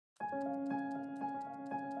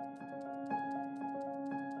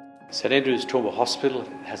St Andrew's Toowoomba Hospital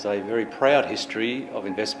has a very proud history of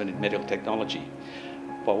investment in medical technology.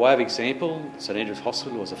 By way of example, St Andrew's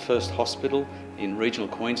Hospital was the first hospital in regional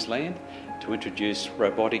Queensland to introduce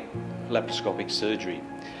robotic laparoscopic surgery.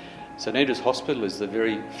 St Andrew's Hospital is the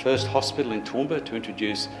very first hospital in Toowoomba to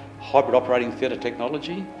introduce hybrid operating theatre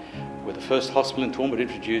technology. We're the first hospital in Toowoomba to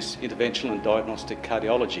introduce interventional and diagnostic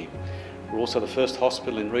cardiology. We're also the first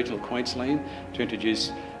hospital in regional Queensland to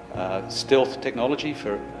introduce stealth technology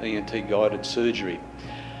for ENT guided surgery.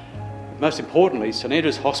 Most importantly, St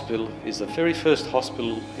Andrew's Hospital is the very first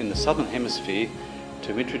hospital in the Southern Hemisphere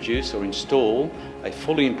to introduce or install a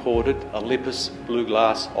fully imported Olympus blue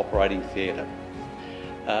glass operating theatre.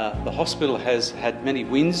 The hospital has had many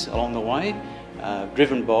wins along the way,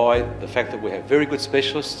 driven by the fact that we have very good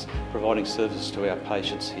specialists providing services to our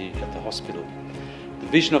patients here at the hospital. The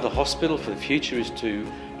vision of the hospital for the future is to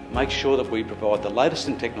make sure that we provide the latest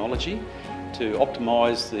in technology to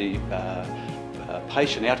optimise the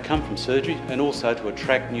patient outcome from surgery, and also to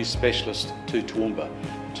attract new specialists to Toowoomba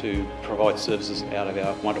to provide services out of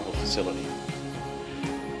our wonderful facility.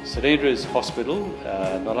 St Andrew's Hospital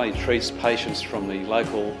not only treats patients from the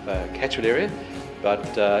local catchment area, but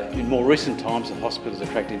in more recent times the hospital is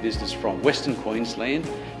attracting business from Western Queensland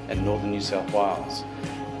and Northern New South Wales.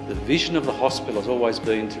 The vision of the hospital has always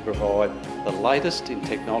been to provide the latest in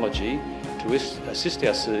technology to assist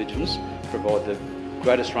our surgeons, provide the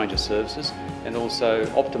greatest range of services, and also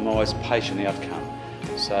optimise patient outcome.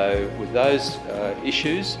 So with those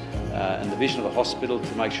issues and the vision of the hospital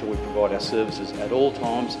to make sure we provide our services at all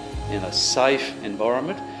times in a safe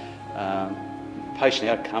environment, patient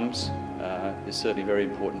outcomes is certainly very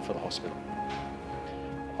important for the hospital.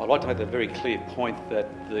 I'd like to make a very clear point that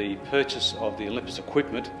the purchase of the Olympus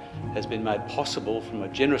equipment has been made possible from a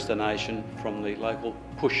generous donation from the local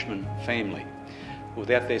Pushman family.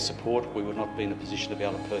 Without their support, we would not be in a position to be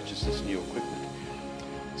able to purchase this new equipment.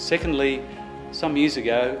 Secondly, some years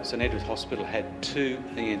ago, St Andrew's Hospital had 2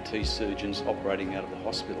 ENT surgeons operating out of the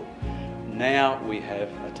hospital. Now we have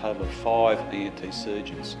a total of 5 ENT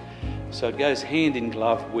surgeons. So it goes hand in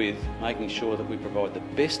glove with making sure that we provide the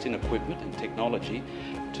best in equipment and technology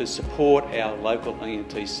to support our local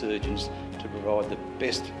ENT surgeons to provide the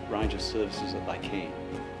best range of services that they can.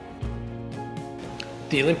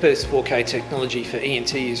 The Olympus 4K technology for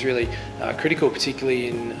ENT is really critical, particularly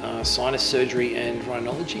in sinus surgery and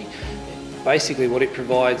rhinology. Basically what it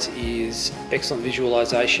provides is excellent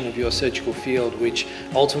visualisation of your surgical field, which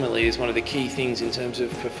ultimately is one of the key things in terms of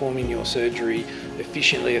performing your surgery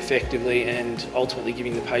efficiently, effectively, and ultimately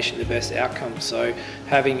giving the patient the best outcome. So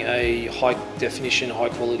having a high definition, high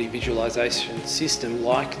quality visualisation system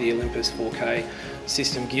like the Olympus 4K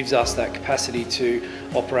system gives us that capacity to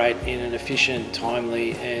operate in an efficient,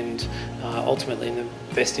 timely, and ultimately in the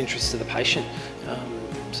best interest of the patient.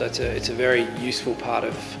 So it's a very useful part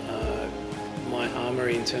of my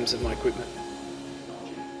armoury in terms of my equipment.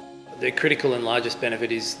 The critical and largest benefit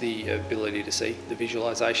is the ability to see, the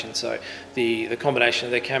visualisation. So the combination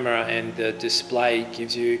of the camera and the display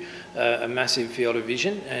gives you a massive field of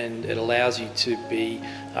vision, and it allows you to be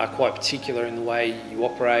quite particular in the way you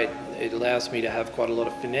operate. It allows me to have quite a lot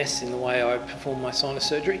of finesse in the way I perform my sinus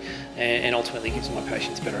surgery, and ultimately gives my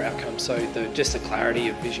patients better outcomes. So just the clarity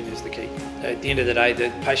of vision is the key. At the end of the day,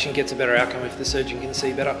 the patient gets a better outcome if the surgeon can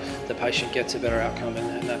see better. The patient gets a better outcome,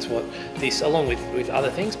 and that's what this, along with other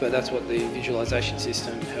things, but that's what the visualisation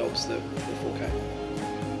system helps the 4K.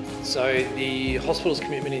 So the hospital's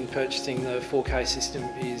commitment in purchasing the 4K system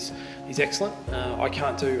is excellent. I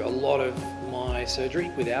can't do a lot of my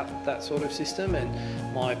surgery without that sort of system,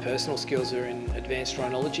 and my personal skills are in advanced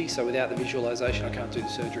rhinology, so without the visualisation I can't do the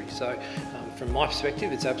surgery. So from my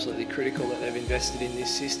perspective, it's absolutely critical that they've invested in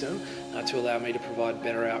this system to allow me to provide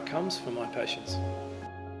better outcomes for my patients.